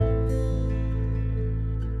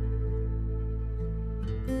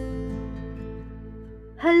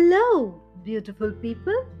Hello, beautiful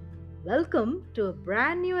people. Welcome to a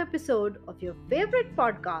brand new episode of your favorite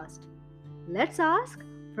podcast. Let's ask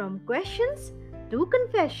from questions to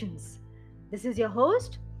confessions. This is your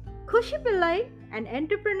host, Khushi Pillai, an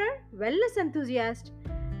entrepreneur, wellness enthusiast,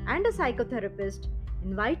 and a psychotherapist,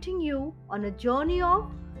 inviting you on a journey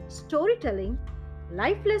of storytelling,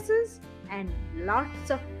 life lessons, and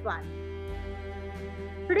lots of fun.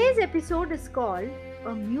 Today's episode is called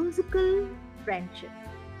A Musical Friendship.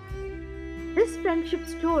 This friendship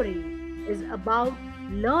story is about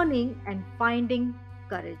learning and finding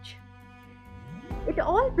courage. It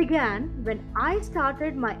all began when I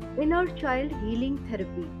started my inner child healing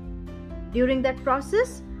therapy. During that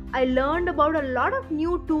process, I learned about a lot of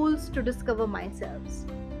new tools to discover myself.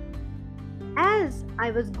 As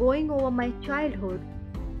I was going over my childhood,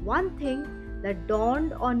 one thing that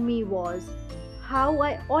dawned on me was how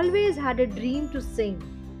I always had a dream to sing.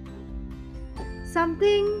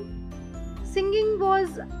 Something Singing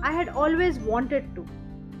was I had always wanted to,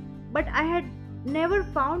 but I had never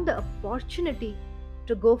found the opportunity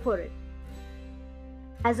to go for it.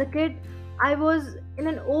 As a kid, I was in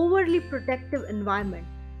an overly protective environment,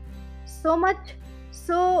 so much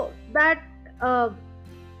so that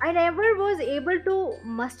I never was able to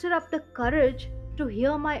muster up the courage to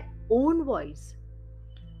hear my own voice.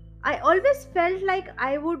 I always felt like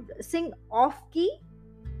I would sing off key.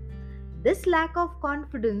 This lack of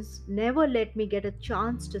confidence never let me get a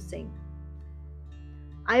chance to sing.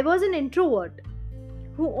 I was an introvert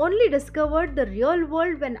who only discovered the real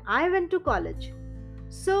world when I went to college.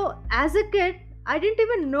 So, as a kid, I didn't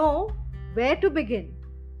even know where to begin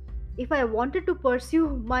if I wanted to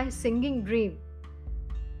pursue my singing dream.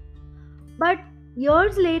 But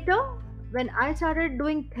years later, when I started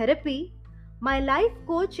doing therapy, my life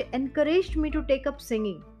coach encouraged me to take up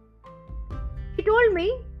singing. He told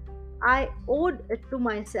me I owed it to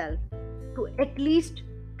myself to at least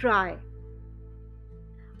try.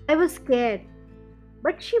 I was scared,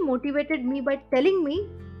 but she motivated me by telling me,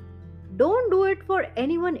 don't do it for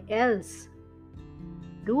anyone else,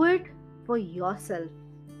 do it for yourself.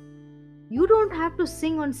 You don't have to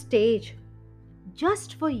sing on stage,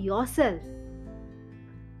 just for yourself.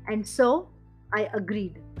 And so I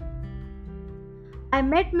agreed. I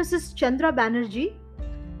met Mrs. Chandra Banerjee,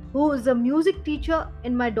 who is a music teacher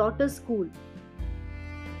in my daughter's school.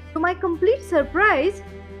 To my complete surprise,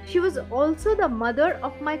 she was also the mother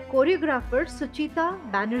of my choreographer Suchita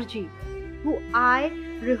Banerjee, who I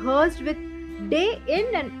rehearsed with day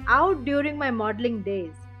in and out during my modeling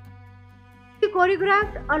days. She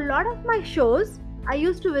choreographed a lot of my shows. I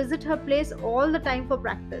used to visit her place all the time for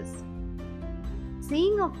practice.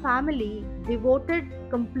 Seeing a family devoted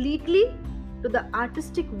completely to the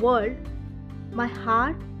artistic world, my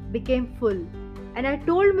heart became full, and I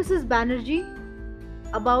told Mrs. Banerjee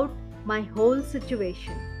about my whole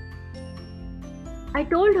situation. I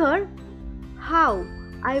told her how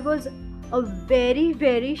I was a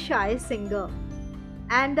very shy singer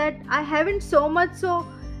and that I haven't so much so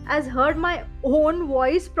as heard my own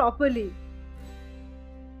voice properly.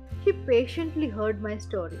 She patiently heard my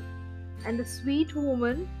story, and the sweet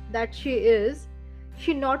woman that she is,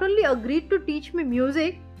 she not only agreed to teach me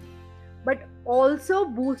music but also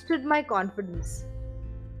boosted my confidence.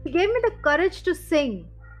 She gave me the courage to sing.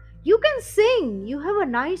 You can sing, you have a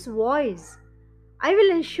nice voice. I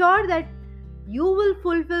will ensure that you will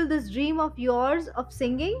fulfill this dream of yours of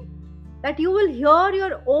singing, that you will hear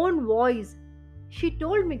your own voice. She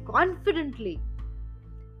told me confidently.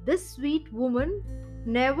 This sweet woman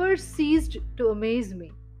never ceased to amaze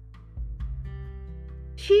me.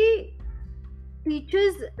 She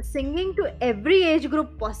teaches singing to every age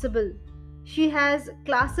group possible. She has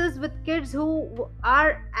classes with kids who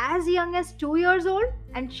are as young as 2 years old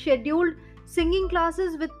and scheduled singing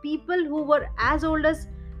classes with people who were as old as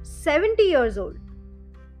 70 years old.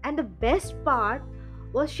 And the best part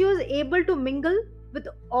was she was able to mingle with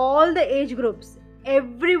all the age groups.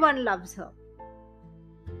 Everyone loves her.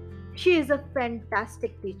 She is a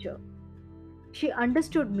fantastic teacher. She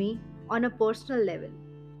understood me on a personal level.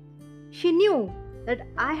 She knew that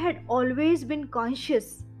I had always been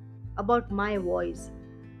conscious about my voice.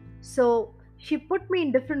 So she put me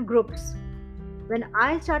in different groups. When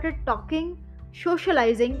I started talking,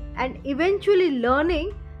 socializing, and eventually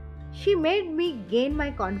learning, she made me gain my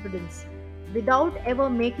confidence without ever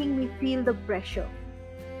making me feel the pressure.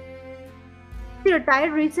 She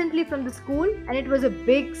retired recently from the school, and it was a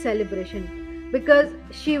big celebration because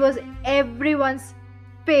she was everyone's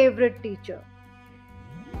favorite teacher.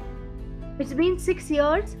 It's been 6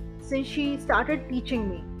 years since she started teaching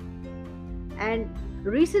me, And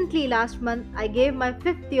recently, last month, I gave my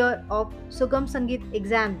fifth year of Sugam Sangeet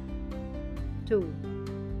exam too.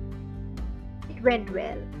 It went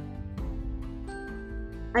well.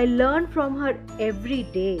 I learned from her every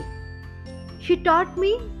day. She taught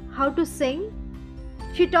me how to sing.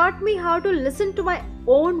 She taught me how to listen to my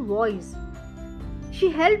own voice. She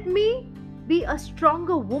helped me be a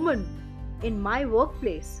stronger woman in my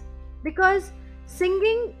workplace because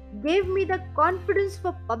singing gave me the confidence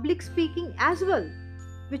for public speaking as well,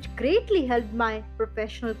 which greatly helped my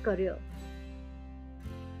professional career.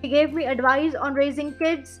 She gave me advice on raising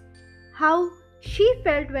kids, how she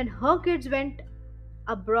felt when her kids went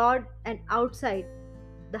abroad and outside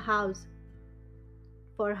the house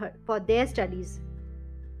for their studies.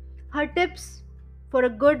 Her tips for a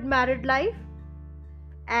good married life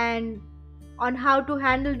and on how to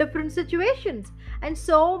handle different situations and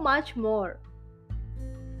so much more.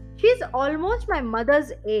 She's almost my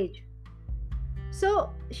mother's age.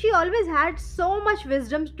 So she always had so much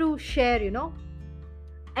wisdom to share.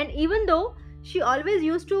 And even though she always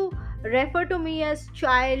used to refer to me as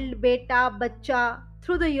child, beta, bacha,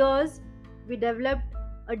 through the years, we developed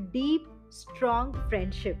a deep, strong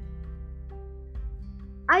friendship.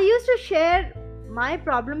 I used to share my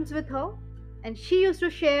problems with her, and she used to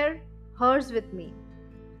share hers with me.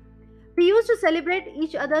 We used to celebrate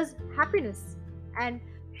each other's happiness and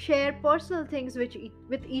share personal things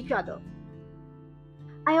with each other.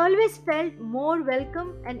 I always felt more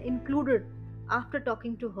welcome and included after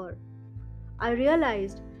talking to her. I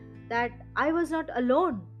realized that I was not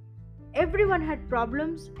alone. Everyone had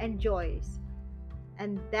problems and joys,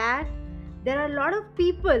 and that there are a lot of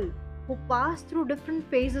people who pass through different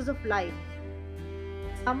phases of life.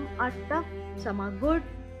 Some are tough, some are good.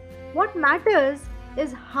 What matters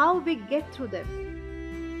is how we get through them.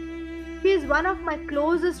 She is one of my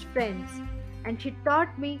closest friends, and she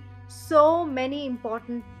taught me so many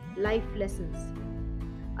important life lessons.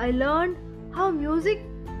 I learned how music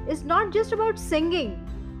is not just about singing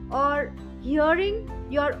or hearing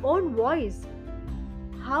your own voice,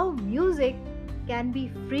 how music can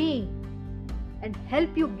be freeing and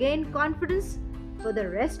help you gain confidence for the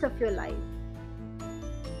rest of your life.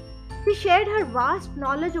 She shared her vast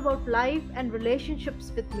knowledge about life and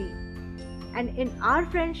relationships with me, and in our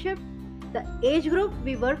friendship, the age group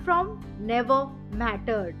we were from never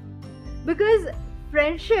mattered because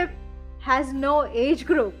friendship has no age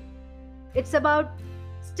group. It's about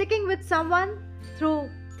sticking with someone through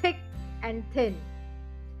thick and thin.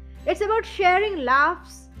 It's about sharing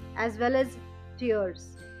laughs as well as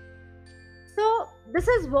tears. So, this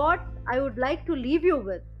is what I would like to leave you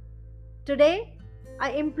with. Today,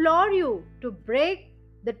 I implore you to break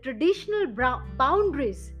the traditional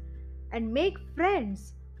boundaries and make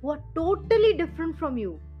friends who are totally different from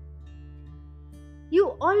you.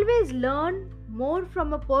 You always learn more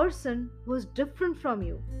from a person who's different from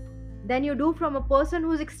you than you do from a person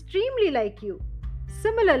who's extremely like you,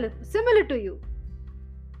 similar to you.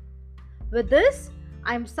 With this,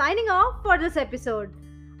 I'm signing off for this episode.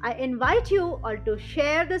 I invite you all to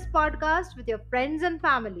share this podcast with your friends and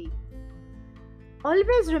family.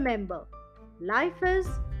 Always remember, life is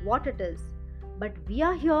what it is, but we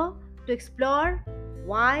are here to explore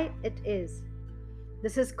why it is.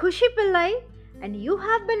 This is Kushi Pillai, and you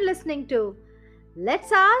have been listening to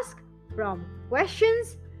Let's Ask From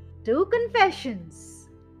Questions to Confessions.